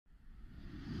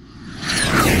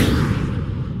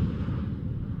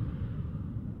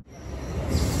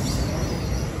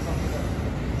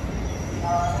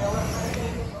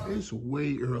this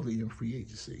way early in free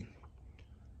agency.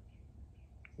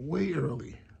 Way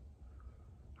early.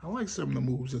 I like some of the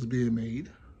moves that's being made.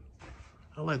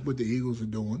 I like what the Eagles are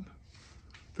doing.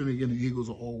 Then again, the Eagles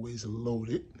are always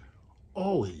loaded.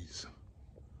 Always.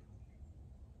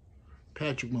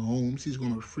 Patrick Mahomes, he's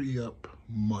going to free up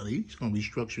money. He's going to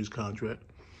restructure his contract,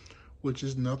 which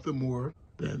is nothing more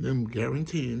than them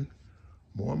guaranteeing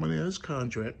more money on his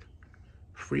contract,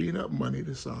 freeing up money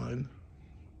to sign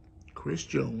Chris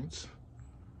Jones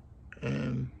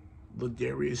and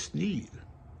Ladarius Sneed,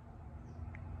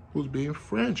 who's being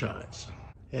franchised.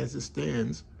 As it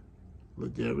stands,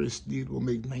 Ladarius Sneed will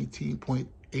make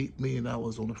 $19.8 million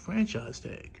on the franchise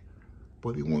tag,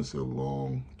 but he wants a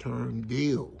long-term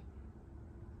deal.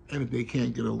 And if they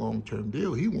can't get a long-term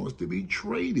deal, he wants to be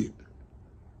traded.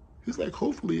 He's like,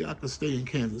 hopefully I can stay in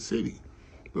Kansas City.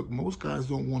 Look, most guys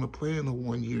don't want to play in a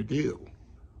one-year deal.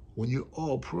 When you're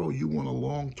all pro, you want a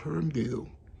long-term deal.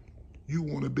 You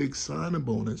want a big signing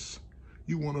bonus.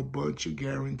 You want a bunch of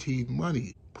guaranteed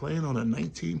money. Playing on a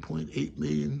 $19.8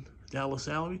 million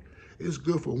salary is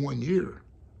good for 1 year,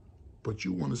 but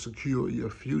you want to secure your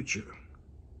future.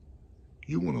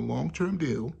 You want a long-term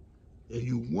deal, and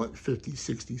you want $50,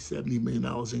 $60, $70 million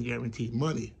in guaranteed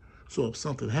money. So if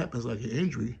something happens like an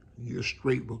injury, you're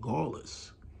straight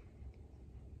regardless.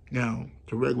 Now,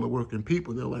 to regular working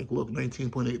people, they're like, look,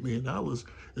 $19.8 million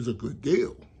is a good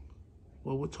deal.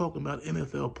 Well, we're talking about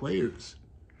NFL players.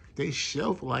 Their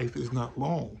shelf life is not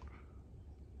long.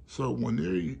 So when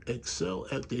they excel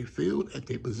at their field, at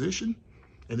their position,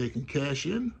 and they can cash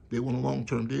in, they want a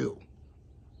long-term deal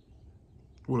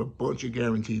with a bunch of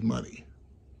guaranteed money.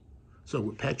 So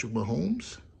with Patrick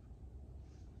Mahomes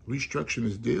restructuring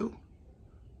his deal,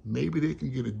 maybe they can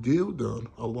get a deal done,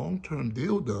 a long-term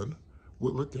deal done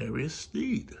with Ladarius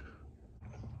Sneed.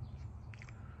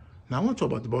 Now I want to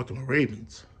talk about the Baltimore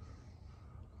Ravens.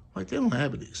 Like, they don't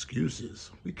have any excuses.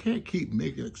 We can't keep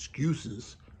making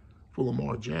excuses for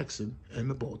Lamar Jackson and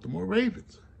the Baltimore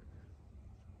Ravens.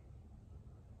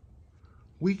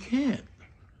 We can't.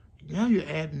 Now you're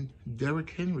adding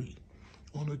Derrick Henry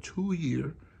on a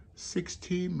 2-year,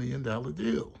 $16 million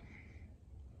deal.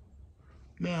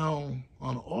 Now,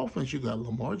 on offense, you got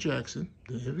Lamar Jackson,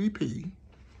 the MVP.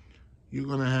 You're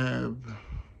going to have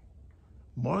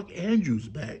Mark Andrews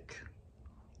back,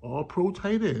 all-pro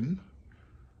tight end.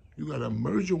 You got a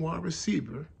merger wide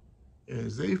receiver,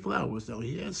 and Zay Flowers. Now,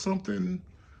 he had something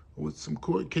with some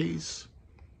court case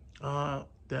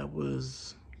that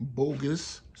was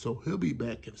bogus, so he'll be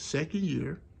back in the second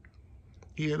year.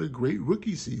 He had a great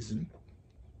rookie season.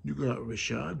 You got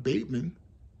Rashad Bateman.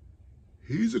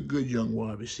 He's a good young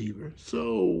wide receiver.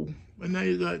 So, and now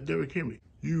you got Derrick Henry.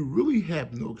 You really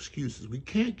have no excuses. We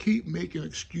can't keep making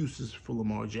excuses for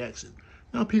Lamar Jackson.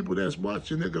 Now, people that's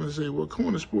watching, they're going to say, well, come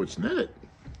on to Sportsnet.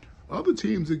 Other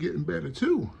teams are getting better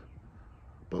too.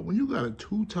 But when you got a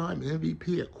 2-time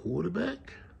MVP at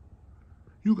quarterback,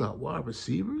 you got wide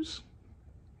receivers,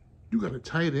 you got a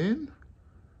tight end,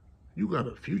 you got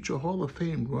a future Hall of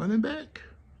Fame running back,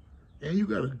 and you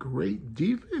got a great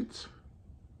defense.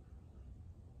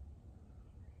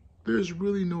 There's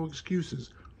really no excuses.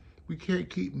 We can't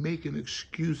keep making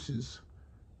excuses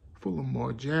for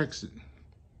Lamar Jackson.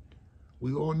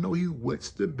 We all know he wets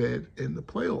the bed in the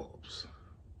playoffs.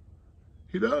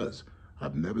 He does.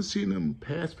 I've never seen him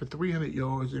pass for 300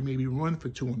 yards and maybe run for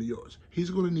 200 yards. He's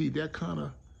going to need that kind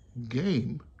of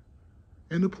game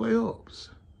in the playoffs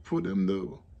for them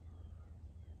to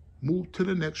move to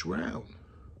the next round.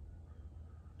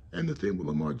 And the thing with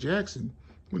Lamar Jackson,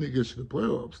 when he gets to the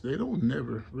playoffs, they don't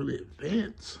never really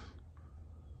advance.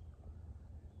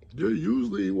 They're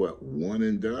usually, one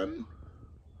and done?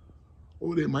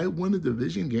 Or they might win a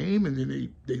division game and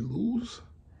then they lose.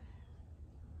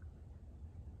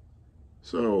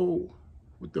 So,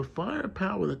 with the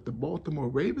firepower that the Baltimore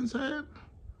Ravens have,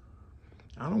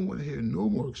 I don't want to hear no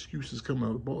more excuses coming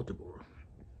out of Baltimore.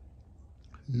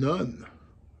 None.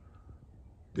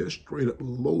 They're straight up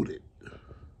loaded.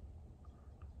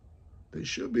 They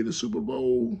should be the Super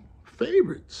Bowl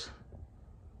favorites.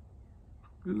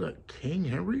 You got King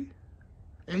Henry,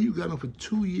 and you got him for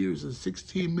 2 years and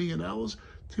 $16 million.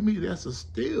 To me, that's a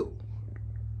steal.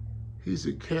 He's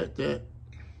a cat that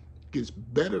gets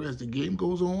better as the game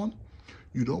goes on.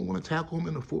 You don't want to tackle him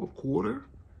in the fourth quarter.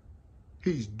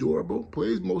 He's durable,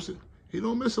 plays he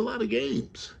don't miss a lot of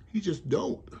games. He just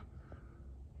don't.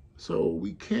 So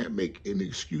we can't make any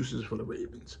excuses for the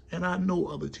Ravens. And I know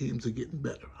other teams are getting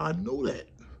better. I know that.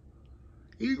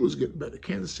 Eagles getting better.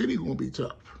 Kansas City going to be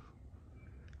tough.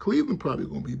 Cleveland probably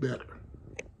going to be better.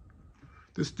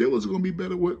 The Steelers are going to be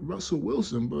better with Russell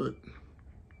Wilson, but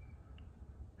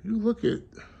you look at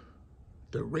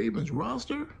the Ravens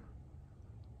roster,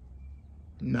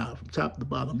 nah, from top to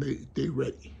bottom, they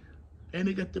ready. And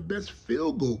they got the best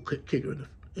field goal kicker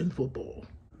in football.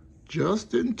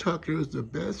 Justin Tucker is the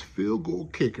best field goal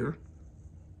kicker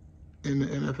in the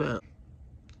NFL.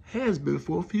 Has been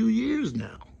for a few years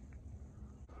now.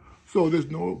 So there's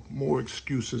no more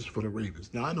excuses for the Ravens.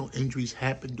 Now, I know injuries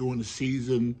happen during the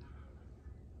season.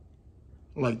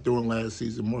 Like during last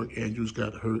season, Mark Andrews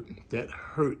got hurt. That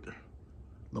hurt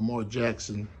Lamar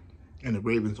Jackson and the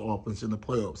Ravens offense in the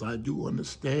playoffs. I do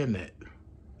understand that.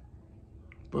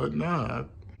 But nah,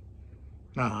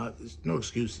 there's no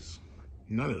excuses.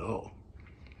 None at all.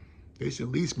 They should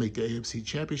at least make the AFC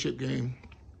Championship game.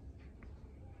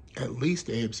 At least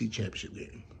the AFC Championship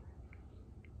game.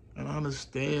 And I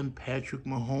understand Patrick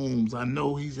Mahomes. I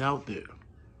know he's out there.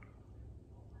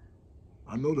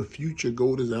 I know the future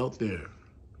GOAT is out there.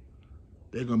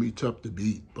 They're going to be tough to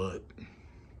beat, but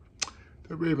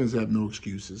the Ravens have no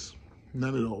excuses.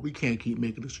 None at all. We can't keep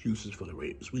making excuses for the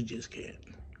Ravens. We just can't.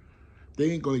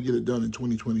 They ain't going to get it done in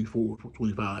 2024,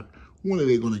 25. When are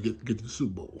they going to get to the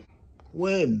Super Bowl?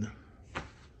 When?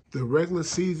 The regular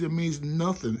season means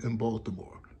nothing in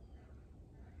Baltimore.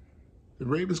 The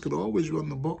Ravens could always run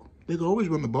the ball. They could always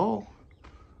run the ball.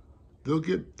 They'll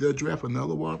draft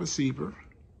another wide receiver.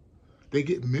 They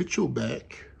get Mitchell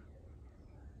back.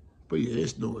 But yeah,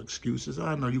 there's no excuses.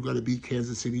 I know you got to beat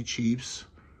Kansas City Chiefs.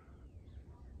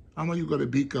 I know you got to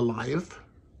beat Goliath.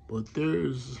 But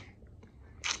there's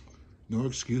no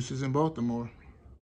excuses in Baltimore.